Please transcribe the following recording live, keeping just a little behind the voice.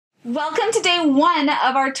Welcome to day one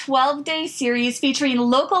of our 12-day series featuring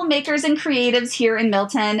local makers and creatives here in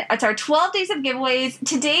Milton. It's our 12 days of giveaways.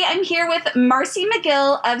 Today I'm here with Marci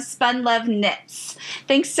McGill of Spunluv Knits.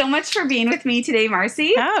 Thanks so much for being with me today,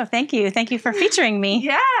 Marci. Oh, thank you. Thank you for featuring me.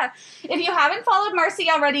 Yeah. If you haven't followed Marci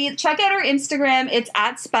already, check out her Instagram. It's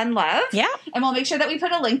at Spunluv. Yeah. And we'll make sure that we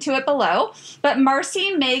put a link to it below. But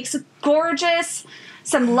Marci makes gorgeous,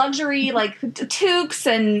 some luxury like toques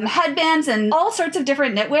and headbands and all sorts of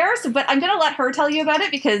different knitwear. But I'm going to let her tell you about it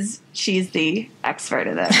because she's the expert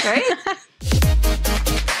of this, right?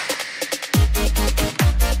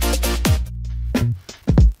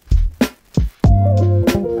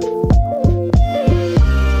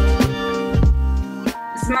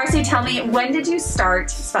 Marci, tell me, when did you start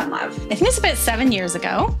Spunluv? I think it's about 7 years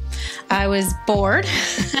ago. I was bored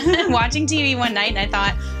watching TV one night and I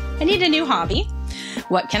thought, I need a new hobby.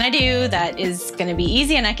 What can I do that is going to be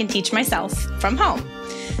easy and I can teach myself from home?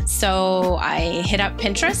 So I hit up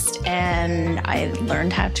Pinterest and I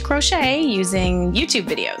learned how to crochet using YouTube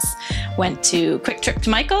videos. Went to Quick Trip to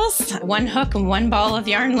Michael's, one hook and one ball of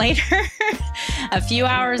yarn later, a few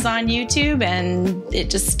hours on YouTube, and it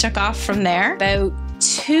just took off from there. About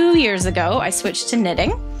 2 years ago, I switched to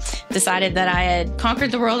knitting. Decided that I had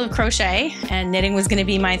conquered the world of crochet and knitting was going to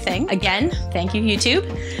be my thing. Again, thank you, YouTube.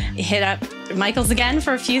 Hit up Michael's again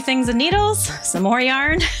for a few things of needles, some more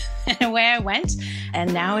yarn, and away I went.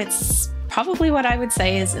 And now it's probably what I would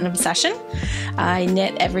say is an obsession. I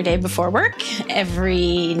knit every day before work,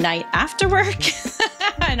 every night after work,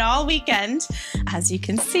 and all weekend. As you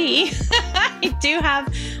can see, I do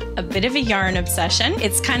have a bit of a yarn obsession.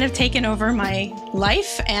 It's kind of taken over my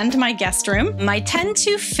life and my guest room. I tend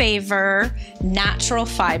to favor natural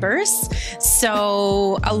fibers.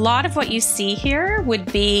 So a lot of what you see here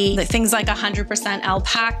would be things like 100%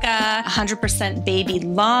 alpaca, 100% baby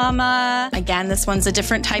llama. Again, this one's a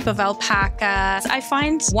different type of alpaca. I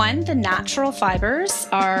find, one, the natural fibers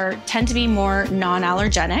tend to be more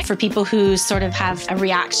non-allergenic for people who sort of have a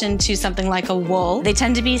reaction to something like a wool. They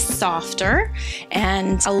tend to be softer,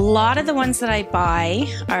 and a lot of the ones that I buy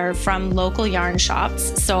are from local yarn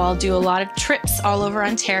shops. So I'll do a lot of trips all over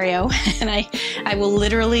Ontario, and I will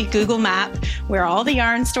literally Google map where all the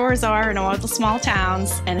yarn stores are in all the small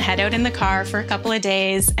towns and head out in the car for a couple of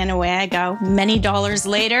days, and away I go. Many dollars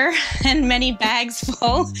later and many bags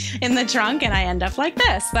full in the trunk, and I end up like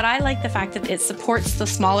this. But I like the fact that it supports the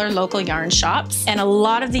smaller local yarn shops, and a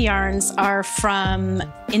lot of the yarns are from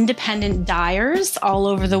independent dyers all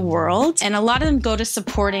over the world, and a lot of them go to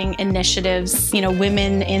supporting initiatives, you know,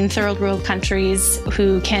 women in third world countries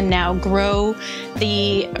who can now grow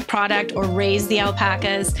the product or raise the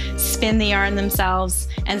alpacas, spin the yarn themselves,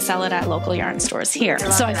 and sell it at local yarn stores here.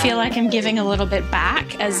 So I feel like I'm giving a little bit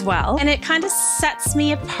back as well, and it kind of sets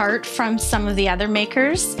me apart from some of the other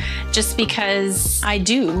makers just because I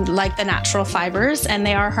do like the natural fibers and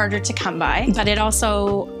they are harder to come by, but it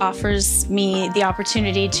also offers me the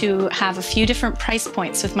opportunity to have a few different price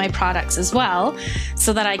points with my products as well,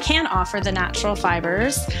 so that I can offer the natural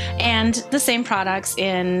fibers and the same products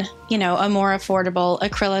in, you know, a more affordable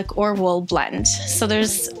acrylic or wool blend. So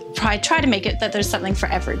I try to make it that there's something for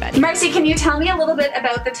everybody. Marci, can you tell me a little bit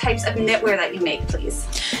about the types of knitwear that you make, please?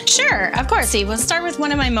 Sure, of course. See, we'll start with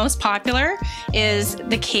one of my most popular is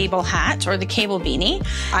the cable hat or the cable beanie.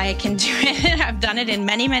 I can do it. I've done it in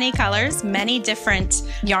many, many colors, many different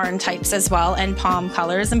yarn types as well, and pom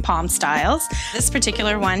colors and pom styles. This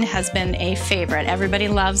particular one has been a favorite. Everybody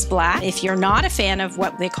loves black. If you're not a fan of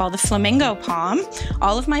what they call the flamingo pom,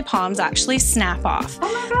 all of my poms actually snap off.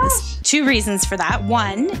 Oh my gosh. There's two reasons for that.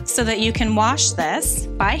 One, so that you can wash this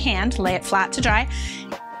by hand, lay it flat to dry,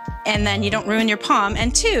 and then you don't ruin your pom.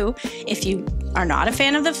 And two, if you are not a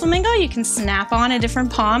fan of the flamingo, you can snap on a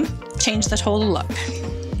different pom, change the total look.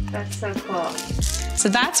 That's so cool. So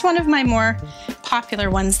that's one of my more popular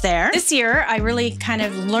ones there. This year, I really kind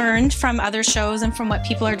of learned from other shows and from what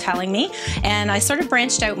people are telling me, and I sort of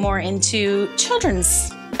branched out more into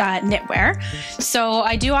children's knitwear. So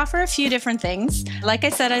I do offer a few different things. Like I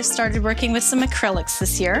said, I've started working with some acrylics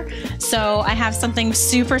this year. So I have something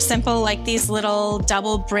super simple like these little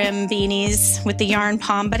double brim beanies with the yarn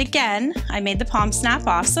pom. But again, I made the pom snap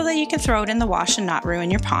off so that you can throw it in the wash and not ruin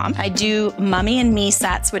your pom. I do mummy and me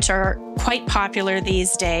sets, which are quite popular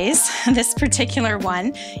these days. This particular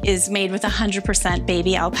one is made with 100%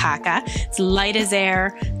 baby alpaca. It's light as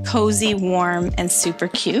air, cozy, warm, and super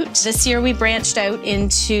cute. This year we branched out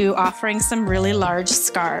into offering some really large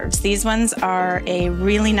scarves. These ones are a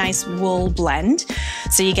really nice wool blend,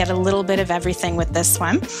 so you get a little bit of everything with this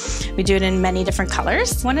one. We do it in many different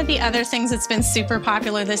colors. One of the other things that's been super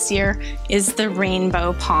popular this year is the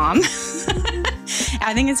rainbow pom.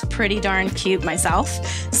 I think it's pretty darn cute myself.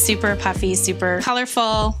 Super puffy, super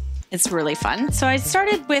colorful. It's really fun. So I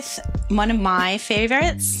started with one of my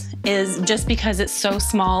favorites, is just because it's so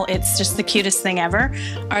small, it's just the cutest thing ever,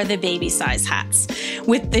 are the baby size hats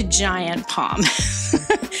with the giant pom.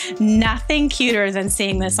 Nothing cuter than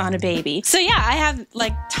seeing this on a baby. So yeah, I have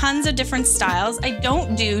like tons of different styles. I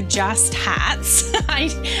don't do just hats.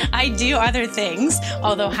 I do other things,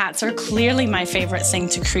 although hats are clearly my favorite thing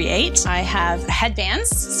to create. I have headbands,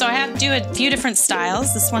 so I do a few different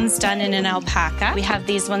styles. This one's done in an alpaca. We have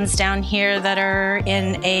these ones down here that are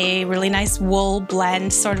in a really nice wool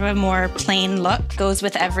blend, sort of a more plain look. Goes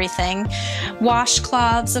with everything.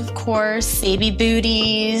 Washcloths, of course, baby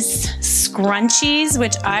booties, scrunchies,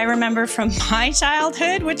 which I remember from my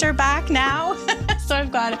childhood, which are back now. So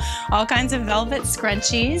I've got all kinds of velvet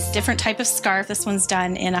scrunchies, different type of scarf. This one's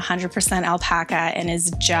done in 100% alpaca and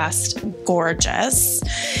is just gorgeous.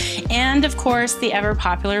 And of course, the ever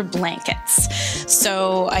popular blankets.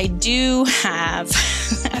 So I do have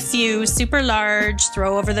a few super large,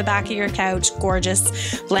 throw over the back of your couch,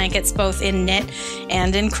 gorgeous blankets, both in knit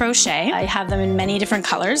and in crochet. I have them in many different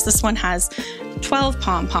colors. This one has 12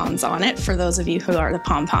 pom-poms on it, for those of you who are the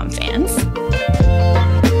pom-pom fans.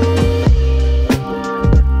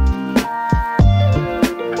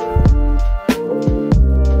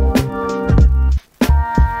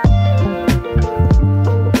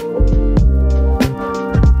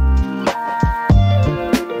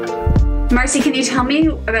 Marci, can you tell me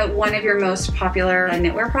about one of your most popular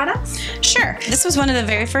knitwear products? Sure. This was one of the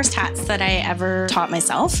very first hats that I ever taught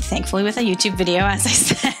myself, thankfully with a YouTube video, as I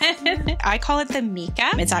said. I call it the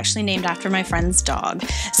Mika. It's actually named after my friend's dog.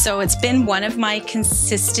 So it's been one of my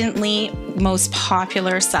consistently most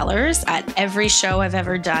popular sellers at every show I've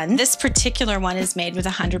ever done. This particular one is made with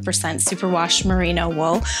 100% superwash merino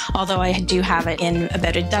wool, although I do have it in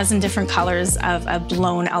about a dozen different colors of a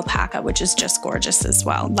blown alpaca, which is just gorgeous as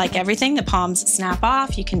well. Like everything, the poms snap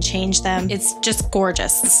off, you can change them. It's just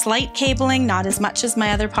gorgeous. Slight cabling, not as much as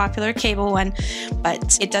my other popular cable one,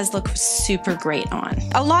 but it does look super great on.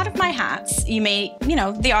 A lot of my hats,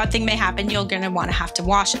 the odd thing may happen, you're gonna wanna have to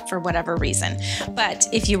wash it for whatever reason. But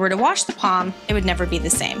if you were to wash the pom, it would never be the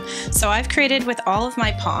same. So I've created with all of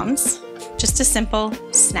my poms, just a simple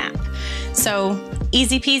snap. So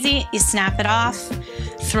easy peasy, you snap it off,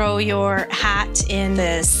 throw your hat in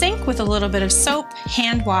the sink with a little bit of soap,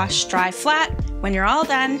 hand wash, dry flat. When you're all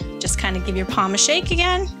done, just kind of give your palm a shake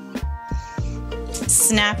again,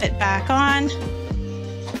 snap it back on,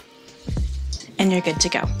 and you're good to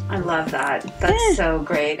go. I love that. That's so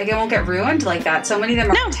great. Like, it won't get ruined like that. So many of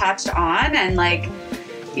them are attached on, and like,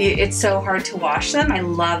 it's so hard to wash them. I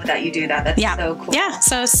love that you do that. That's so cool. Yeah,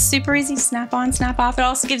 so super easy, snap on, snap off. It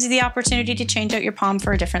also gives you the opportunity to change out your pom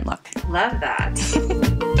for a different look. Love that.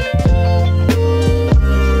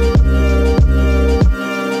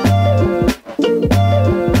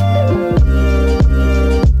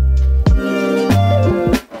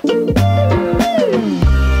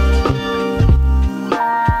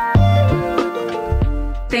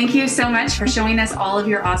 Thank you so much for showing us all of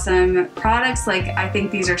your awesome products. Like, I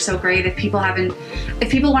think these are so great. If people want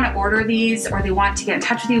to order these or they want to get in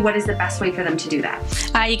touch with you, what is the best way for them to do that?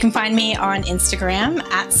 You can find me on Instagram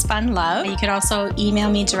at Spunluv. You could also email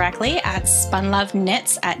me directly at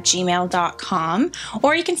spunloveknits@gmail.com,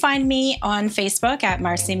 or you can find me on Facebook at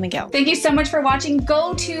Marci McGill. Thank you so much for watching.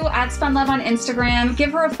 Go to @Spunluv on Instagram.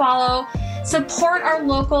 Give her a follow. Support our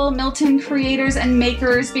local Milton creators and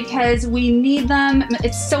makers because we need them.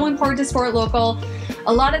 It's so important to support local.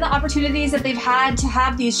 A lot of the opportunities that they've had to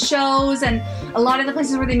have these shows and a lot of the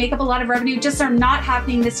places where they make up a lot of revenue just are not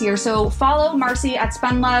happening this year. So follow Marci at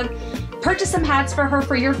Spunluv. Purchase some hats for her,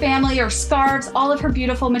 for your family, or scarves, all of her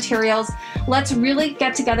beautiful materials. Let's really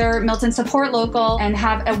get together, Milton, support local, and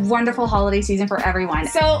have a wonderful holiday season for everyone.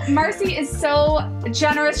 So Marci is so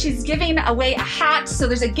generous. She's giving away a hat, so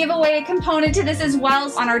there's a giveaway component to this as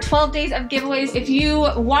well on our 12 days of giveaways. If you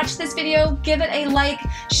watch this video, give it a like,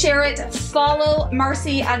 share it, follow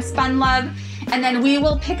Marci at Spunluv, and then we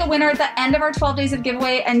will pick a winner at the end of our 12 days of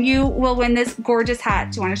giveaway, and you will win this gorgeous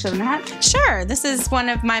hat. Do you want to show them the hat? Sure. This is one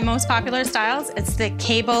of my most popular styles. It's the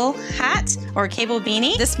cable hat or cable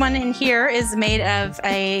beanie. This one in here is made of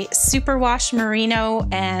a superwash merino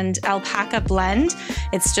and alpaca blend.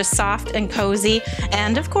 It's just soft and cozy.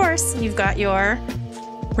 And of course, you've got your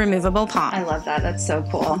removable pom. I love that. That's so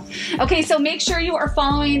cool. Okay, so make sure you are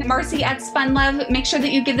following Marci at Spunluv. Make sure that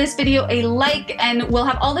you give this video a like, and we'll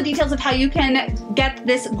have all the details of how you can get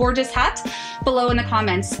this gorgeous hat below in the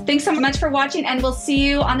comments. Thanks so much for watching, and we'll see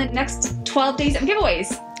you on the next 12 days of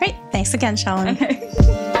giveaways. Great. Thanks again, Shalom.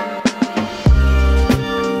 Okay.